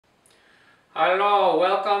Hello,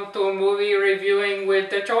 welcome to movie reviewing with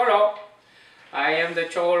the Cholo. I am the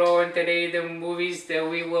Cholo, and today the movies that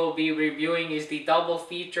we will be reviewing is the double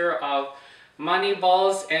feature of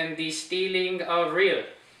Moneyballs and the Stealing of Real.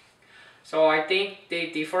 So I think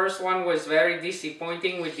the first one was very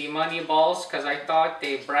disappointing with the Moneyballs because I thought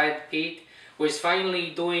that Brad Pitt was finally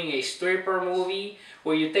doing a stripper movie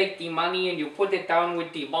where you take the money and you put it down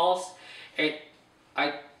with the balls.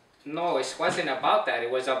 No, it wasn't about that.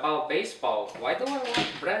 It was about baseball. Why do I want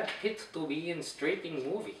Brad Pitt to be in stripping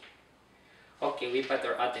movie? Okay, we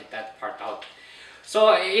better edit that part out.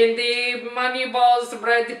 So in the Moneyballs,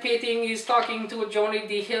 Brad Pitting is talking to Johnny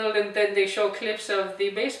D. Hill, and then they show clips of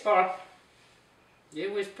the baseball.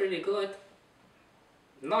 It was pretty good.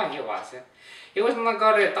 No, he wasn't. It was not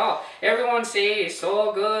good at all. Everyone say it's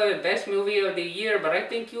so good, best movie of the year, but I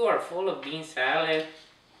think you are full of bean salad.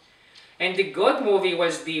 And the good movie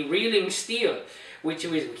was The Reeling Steel, which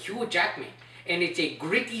was Hugh Jackman. And it's a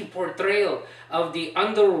gritty portrayal of the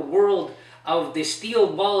underworld of the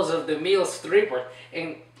steel balls of the male stripper.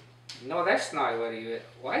 And no, that's not what it is.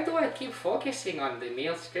 Why do I keep focusing on the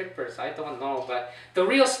male strippers? I don't know. But The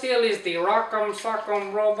Real Steel is the Rock'em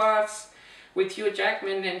Sock'em Robots with Hugh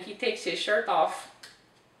Jackman, and he takes his shirt off,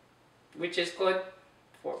 which is good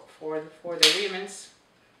for the women's.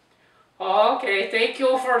 Okay, thank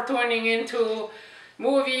you for tuning into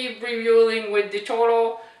movie reviewing with the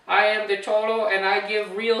Cholo. I am the Cholo, and I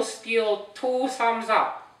give Real Steel 2 thumbs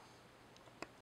up.